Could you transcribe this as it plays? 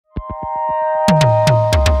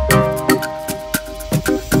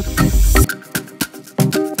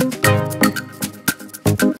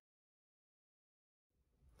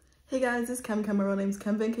guys, it's Kim. My name's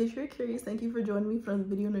Kim, in case you're curious. Thank you for joining me for another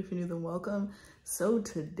video, and if you're new, then welcome. So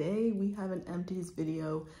today we have an empties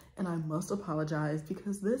video, and I must apologize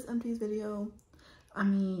because this empties video, I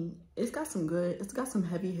mean, it's got some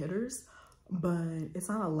heavy hitters, but it's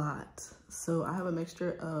not a lot. So I have a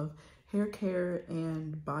mixture of hair care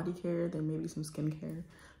and body care. There may be some skincare,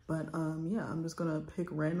 but yeah, I'm just gonna pick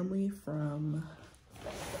randomly from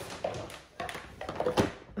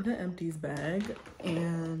the empties bag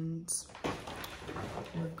and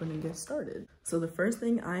we're gonna get started. So the first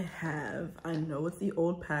thing I know it's the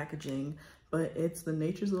old packaging, but it's the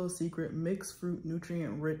Nature's Little Secret Mixed Fruit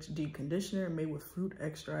Nutrient Rich Deep Conditioner made with fruit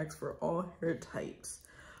extracts for all hair types.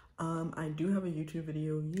 I do have a YouTube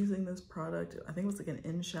video using this product. I think it was like an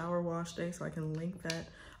in-shower wash day, so I can link that.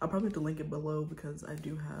 I'll probably have to link it below because I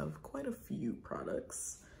do have quite a few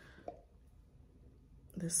products.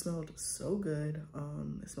 This smelled so good.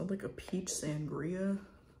 It smelled like a peach sangria.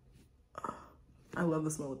 I love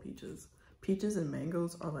the smell of peaches. Peaches and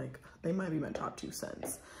mangoes are like, they might be my top 2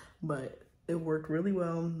 scents, but it worked really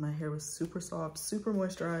well. My hair was super soft, super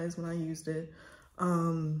moisturized when I used it.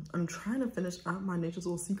 I'm trying to finish out my Nature's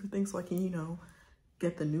Little Secret thing so I can, you know,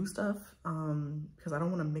 get the new stuff because I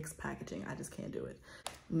don't want to mix packaging. I just can't do it.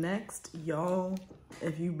 Next, y'all,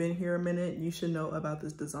 if you've been here a minute, you should know about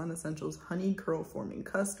this Design Essentials Honey Curl Forming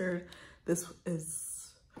Custard. This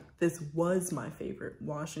was my favorite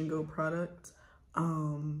wash and go product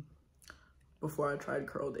before I tried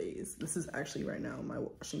Curl Days. This is actually right now my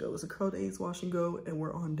wash and go. It's a Curl Days wash and go, and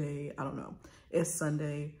we're on day, I don't know, it's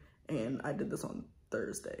Sunday, and I did this on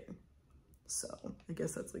Thursday. So I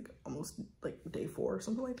guess that's like almost like day 4 or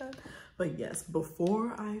something like that. But yes,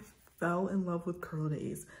 before I fell in love with Curl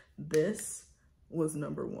Days, this was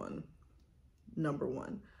number one.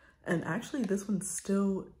 And actually this one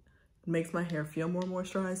still makes my hair feel more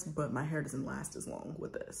moisturized, but my hair doesn't last as long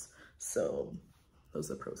with this. So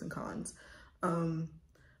those are pros and cons.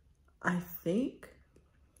 I think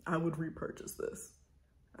I would repurchase this.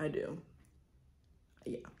 I do.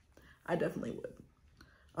 Yeah, I definitely would.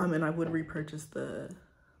 And I would repurchase the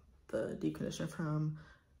deep conditioner from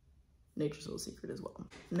Nature's Little Secret as well.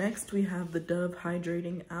 Next, we have the Dove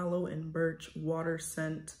Hydrating Aloe and Birch Water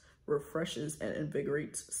Scent Refreshes and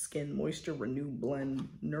Invigorates Skin Moisture Renew Blend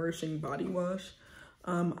Nourishing Body Wash.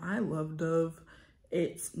 I love Dove.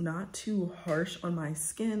 It's not too harsh on my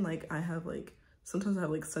skin. Like sometimes I have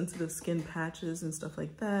like sensitive skin patches and stuff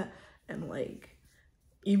like that. And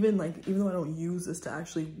even though I don't use this to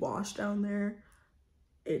actually wash down there,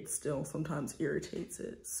 it still sometimes irritates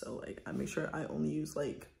it. So like I make sure I only use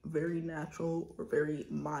like very natural or very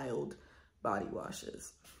mild body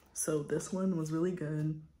washes. So this one was really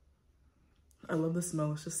good. I love the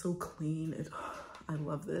smell. It's just so clean. I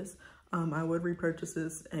love this. I would repurchase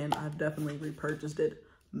this, and I've definitely repurchased it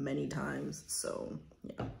many times. So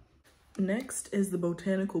yeah. Next is the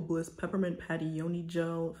Botanical Bliss Peppermint Patty Yoni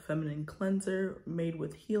Gel Feminine Cleanser made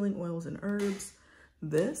with healing oils and herbs.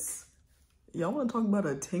 This, y'all want to talk about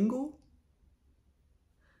a tingle?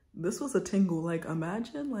 This was a tingle. Like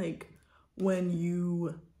imagine like when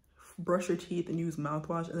you brush your teeth and use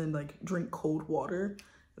mouthwash and then like drink cold water.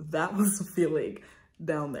 That was the feeling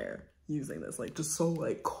down there using this, like just so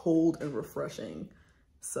like cold and refreshing.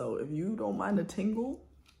 So if you don't mind a tingle,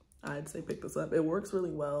 I'd say pick this up. It works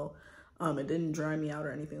really well. It didn't dry me out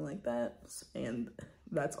or anything like that, and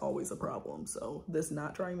that's always a problem. So this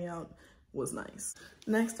not drying me out was nice.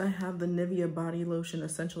 Next, I have the Nivea Body Lotion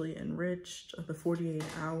Essentially Enriched, the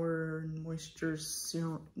 48-hour moisture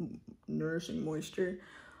serum, nourishing moisture.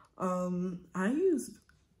 I use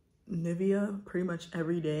Nivea pretty much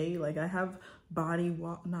every day. Like I have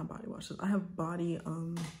not body washes. I have body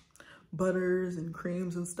butters and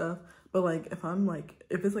creams and stuff. But like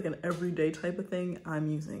if it's like an everyday type of thing,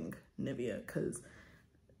 I'm using Nivea, because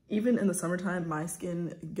even in the summertime, my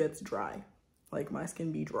skin gets dry. Like my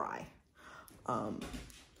skin be dry. I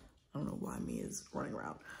don't know why me is running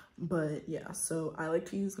around, but yeah, so I like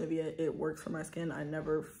to use Nivea. It works for my skin. I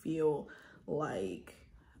never feel like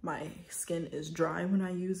my skin is dry when I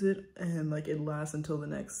use it, and like it lasts until the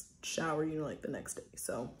next shower, you know, like the next day.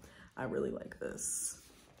 So I really like this.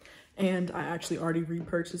 And I actually already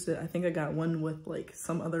repurchased it. I think I got one with like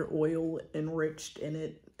some other oil enriched in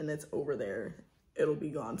it, and it's over there. It'll be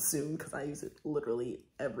gone soon because I use it literally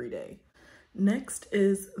every day. Next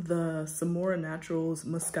is the Kimitrea Naturals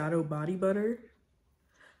Moscato Body Butter.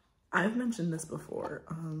 I've mentioned this before.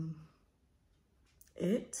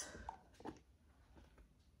 It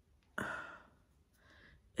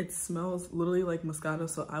smells literally like Moscato,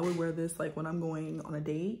 so I would wear this like when I'm going on a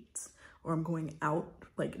date or I'm going out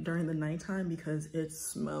like during the nighttime because it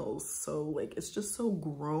smells so like, it's just so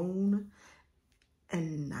grown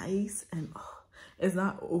and nice, and it's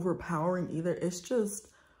not overpowering either. It's just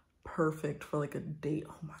perfect for like a date.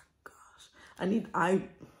 Oh my gosh.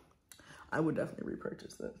 I would definitely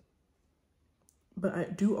repurchase this. But I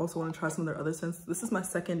do also want to try some of their other scents. This is my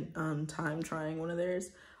second time trying one of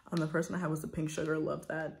theirs. The first one I had was the pink sugar. Loved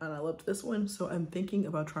that, and I loved this one. So I'm thinking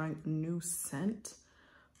about trying a new scent.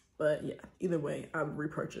 But yeah, either way, I would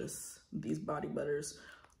repurchase these body butters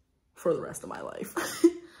for the rest of my life.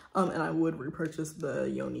 And I would repurchase the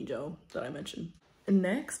Yoni gel that I mentioned. And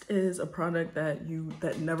next is a product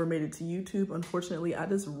that never made it to YouTube. Unfortunately, I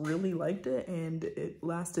just really liked it, and it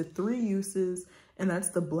lasted 3 uses, and that's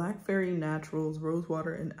the Blackberry Naturals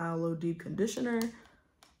Rosewater and Aloe Deep Conditioner.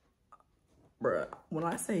 Bruh, when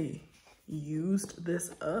I say used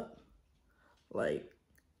this up, like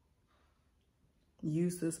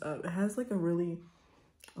use this up, it has like a really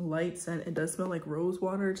light scent. It does smell like rose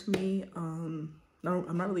water to me. I'm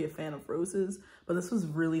not really a fan of roses, but this was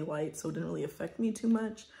really light, so it didn't really affect me too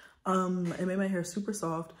much. It made my hair super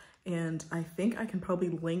soft, and I think I can probably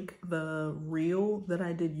link the reel that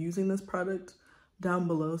I did using this product down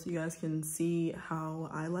below so you guys can see how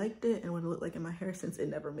I liked it and what it looked like in my hair, since it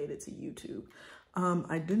never made it to YouTube.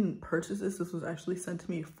 I didn't purchase this. This was actually sent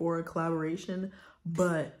to me for a collaboration,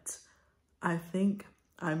 but I think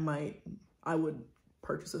I would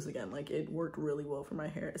purchase this again. Like, it worked really well for my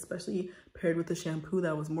hair, especially paired with the shampoo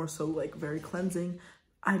that was more so like very cleansing.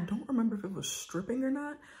 I don't remember if it was stripping or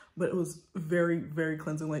not, but it was very, very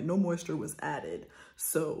cleansing. Like, no moisture was added.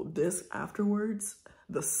 So this afterwards,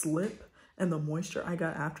 the slip and the moisture I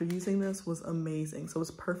got after using this was amazing. So it's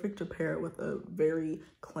perfect to pair it with a very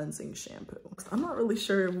cleansing shampoo. I'm not really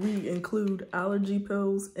sure if we include allergy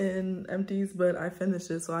pills in Empties, but I finished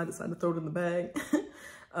it, so I decided to throw it in the bag.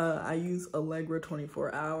 I use Allegra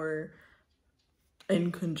 24-hour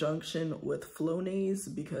in conjunction with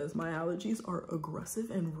Flonase because my allergies are aggressive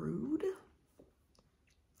and rude.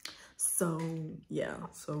 So yeah,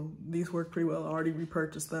 so these work pretty well. I already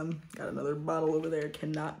repurchased them. Got another bottle over there.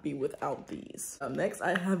 Cannot be without these. Next,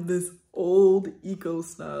 I have this old Eco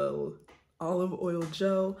Style olive oil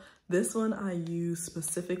gel. This one I use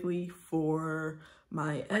specifically for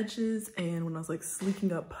my edges and when I was like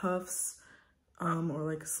sleeking up puffs, or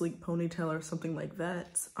like a sleek ponytail or something like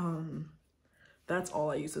that. That's all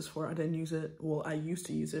I use this for. I didn't use it, well, I used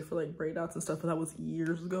to use it for like braid outs and stuff, but that was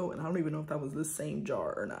years ago, and I don't even know if that was the same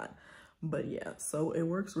jar or not. But yeah, so it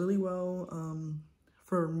works really well.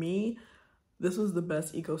 For me, this was the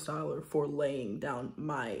best Eco Styler for laying down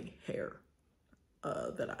my hair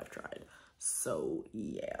that I've tried. So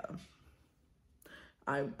yeah,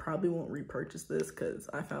 I probably won't repurchase this because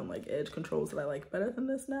I found like edge controls that I like better than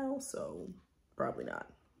this now, so probably not.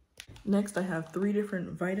 Next, I have 3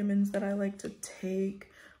 different vitamins that I like to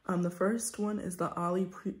take. The first one is the Ollie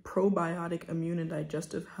Probiotic Immune and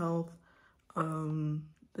Digestive Health.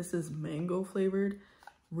 This is mango flavored,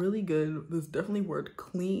 really good. This definitely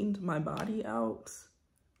cleaned my body out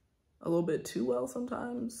a little bit too well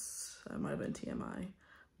sometimes. That might have been TMI,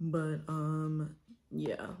 but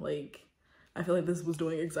yeah, like I feel like this was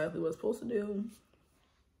doing exactly what it's supposed to do.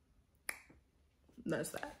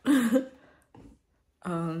 That's that.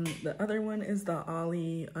 The other one is the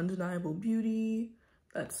Ollie Undeniable Beauty.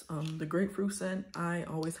 That's the grapefruit scent. I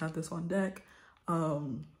always have this on deck.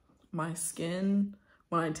 My skin,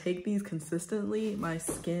 when I take these consistently, my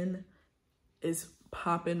skin is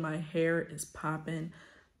popping, my hair is popping.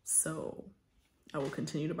 So I will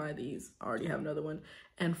continue to buy these. I already have another one.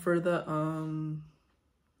 And for the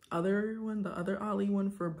other one, the other Ollie one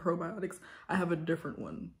for probiotics, I have a different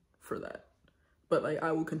one for that. But like,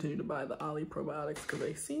 I will continue to buy the Ollie probiotics because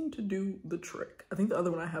they seem to do the trick. I think the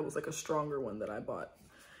other one I had was like a stronger one that I bought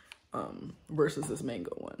versus this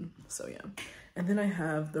mango one. So yeah. And then I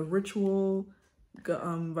have the Ritual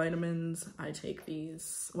vitamins. I take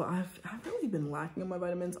these. Well, I've really been lacking on my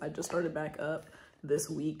vitamins. I just started back up this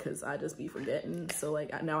week because I just be forgetting. So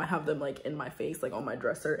like now I have them like in my face, like on my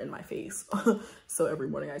dresser in my face. So every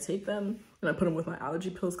morning I take them and I put them with my allergy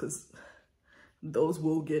pills because those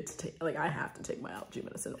will get to take, like I have to take my allergy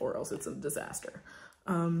medicine or else it's a disaster.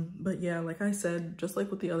 But yeah, like I said, just like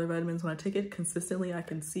with the other vitamins, when I take it consistently, I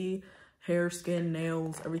can see hair, skin,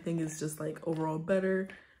 nails, everything is just like overall better.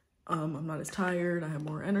 I'm not as tired, I have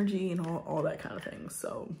more energy and all that kind of thing.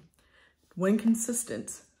 So when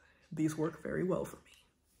consistent, these work very well for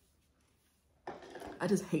me. I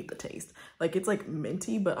just hate the taste. Like it's like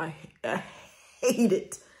minty, but I hate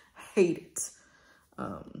it, hate it.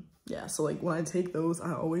 Yeah, so like when I take those,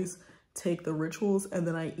 I always take the rituals and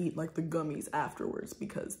then I eat like the gummies afterwards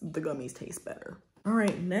because the gummies taste better. All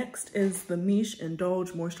right, next is the Miche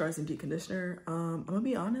Indulge Moisturizing Deep Conditioner. I'm gonna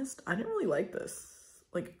be honest, I didn't really like this.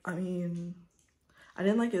 Like, I mean, I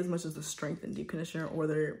didn't like it as much as the Strengthen Deep Conditioner or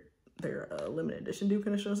their limited edition deep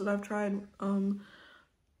conditioners that I've tried.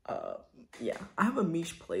 Yeah, I have a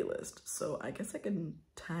Miche playlist, so I guess I can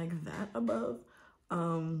tag that above.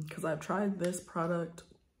 Because I've tried this product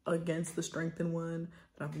against the Strengthen one,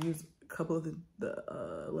 and I've used a couple of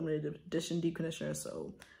the limited edition deep conditioners,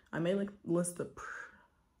 so I may like link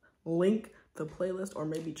the playlist, or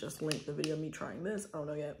maybe just link the video of me trying this. I don't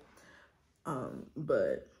know yet.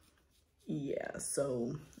 But yeah,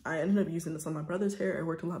 so I ended up using this on my brother's hair. It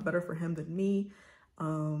worked a lot better for him than me.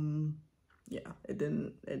 Yeah, it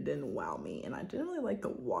didn't wow me, and I didn't really like the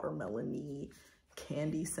watermelon-y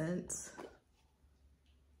candy scent.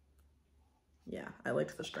 Yeah, I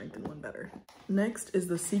liked the Strengthen one better. Next is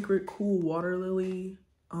the Secret Cool Water Lily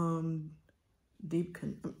deep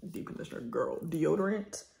conditioner girl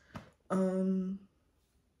deodorant.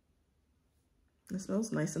 It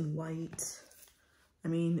smells nice and light. I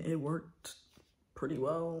mean, it worked pretty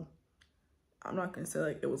well. I'm not gonna say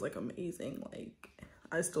like it was like amazing. Like,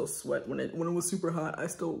 I still sweat when it was super hot. I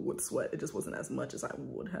still would sweat. It just wasn't as much as I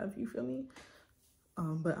would have, you feel me?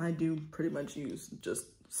 But I do pretty much use just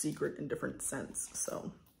Secret in different scents, so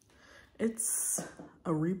it's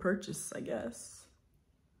a repurchase, I guess.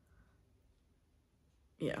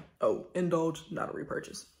 Yeah. Oh, Indulge, not a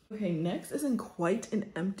repurchase. Okay, next isn't quite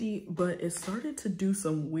an empty, but it started to do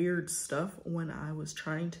some weird stuff when I was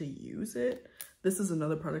trying to use it. This is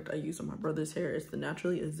another product I use on my brother's hair. It's the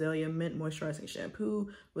Naturally Azalea Mint Moisturizing Shampoo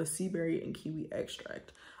with sea berry and kiwi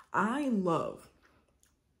extract. I love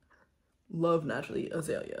Naturally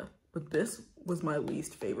Azalea, but this was my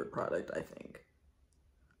least favorite product, I think.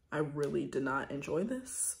 I really did not enjoy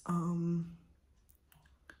this.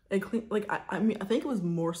 It clean, like, I mean, I think it was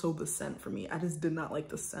more so the scent for me. I just did not like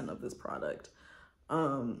the scent of this product,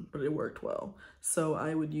 but it worked well. So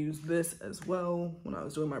I would use this as well when I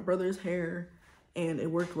was doing my brother's hair, and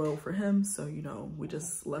it worked well for him. So, you know, we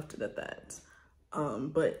just left it at that.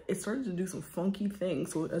 But it started to do some funky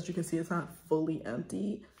things. So as you can see, it's not fully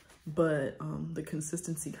empty, but the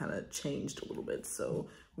consistency kind of changed a little bit. So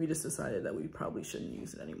we just decided that we probably shouldn't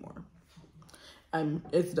use it anymore.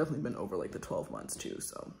 It's definitely been over like the 12 months too,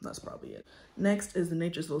 so that's probably it. Next is the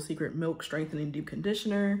Nature's Little Secret Milk Strengthening Deep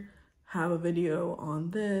Conditioner. Have a video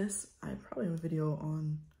on this. I probably have a video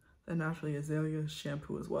on the Naturally Azalea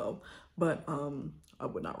shampoo as well, but I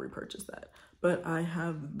would not repurchase that. But I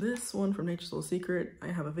have this one from Nature's Little Secret. I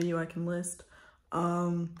have a video I can list.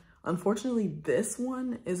 Unfortunately, this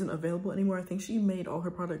one isn't available anymore. I think she made all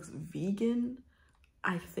her products vegan,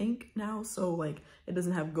 I think now, so like it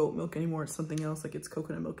doesn't have goat milk anymore. It's something else, like it's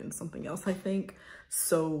coconut milk and something else, I think.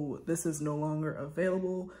 So this is no longer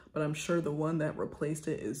available, but I'm sure the one that replaced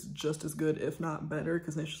it is just as good, if not better,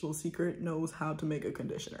 because Nature's Little Secret knows how to make a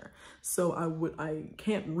conditioner. So I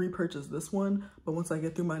can't repurchase this one, but once I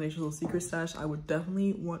get through my Nature's Little Secret stash, I would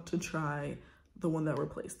definitely want to try the one that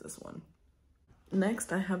replaced this one.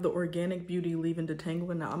 Next, I have the Organic Beauty Leave-In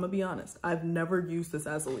Detangler. Now, I'm gonna be honest, I've never used this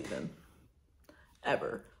as a leave-in.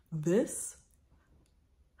 Ever. This,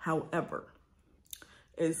 however,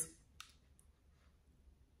 is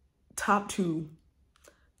top two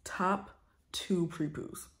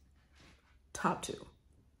pre-poos. Top two,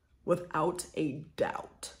 without a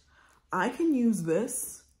doubt. I can use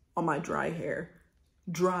this on my dry hair.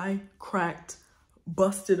 Dry, cracked,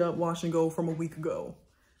 busted up wash and go from a week ago.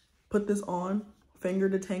 Put this on, finger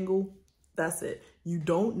detangle, that's it. You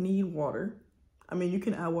don't need water. I mean, you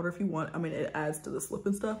can add water if you want. I mean, it adds to the slip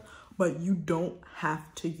and stuff, but you don't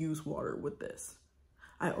have to use water with this.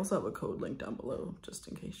 I also have a code link down below, just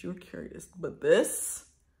in case you're curious. But this,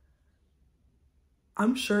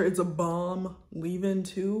 I'm sure it's a bomb leave-in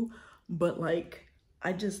too, but like,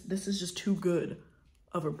 this is just too good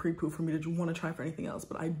of a pre-poo for me to want to try for anything else.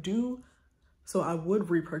 But I do, so I would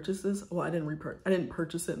repurchase this. Well, I didn't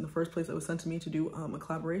purchase it in the first place. It was sent to me to do a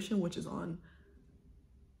collaboration, which is on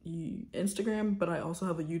Instagram, but I also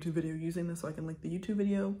have a YouTube video using this, so I can link the YouTube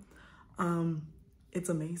video. It's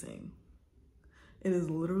amazing. It is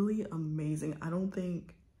literally amazing. I don't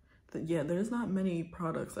think that, yeah, there's not many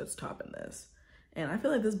products that's topping this, and I feel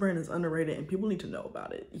like this brand is underrated and people need to know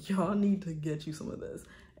about it. Y'all need to get you some of this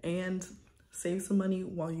and save some money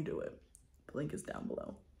while you do it. The link is down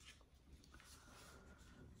below.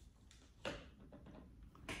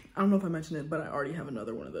 I don't know if I mentioned it, but I already have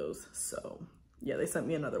another one of those, so yeah, they sent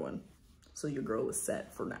me another one. So your girl is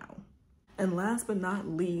set for now. And last but not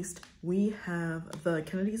least, we have the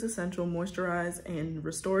Kennedi's Essential Moisturize and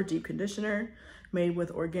Restore Deep Conditioner made with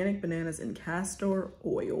organic bananas and castor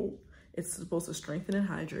oil. It's supposed to strengthen and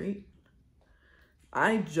hydrate.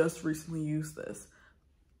 I just recently used this.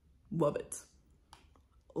 Love it.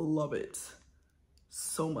 Love it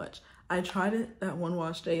so much. I tried it that one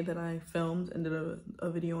wash day that I filmed and did a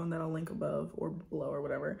video on that I'll link above or below or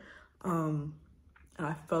whatever. And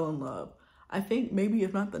I fell in love. I think maybe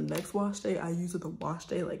if not the next wash day, I used it the wash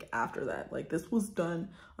day like after that. Like this was done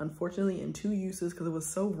unfortunately in 2 uses because it was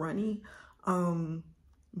so runny,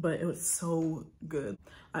 but it was so good.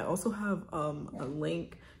 I also have a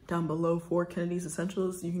link down below for Kennedi's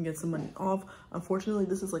Essentials. You can get some money off. Unfortunately,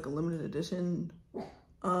 this is like a limited edition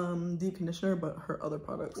deep conditioner, but her other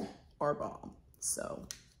products are bomb. So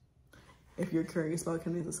if you're curious about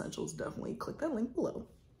Kennedi's Essentials, definitely click that link below.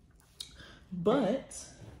 But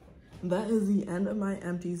that is the end of my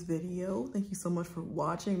empties video. Thank you so much for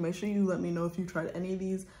watching. Make sure you let me know if you tried any of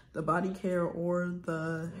these, the body care or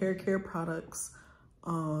the hair care products.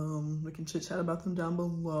 We can chit chat about them down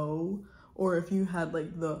below. Or if you had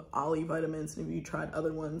like the Ollie vitamins and if you tried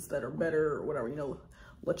other ones that are better or whatever, you know,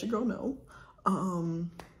 let your girl know.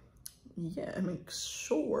 Yeah, make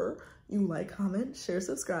sure you like, comment, share,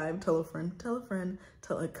 subscribe, tell a friend,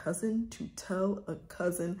 tell a cousin to tell a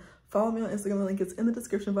cousin. Follow me on Instagram, the link is in the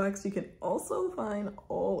description box. You can also find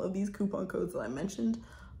all of these coupon codes that I mentioned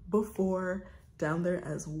before down there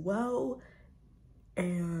as well.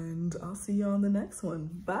 And I'll see you on the next one.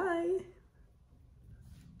 Bye.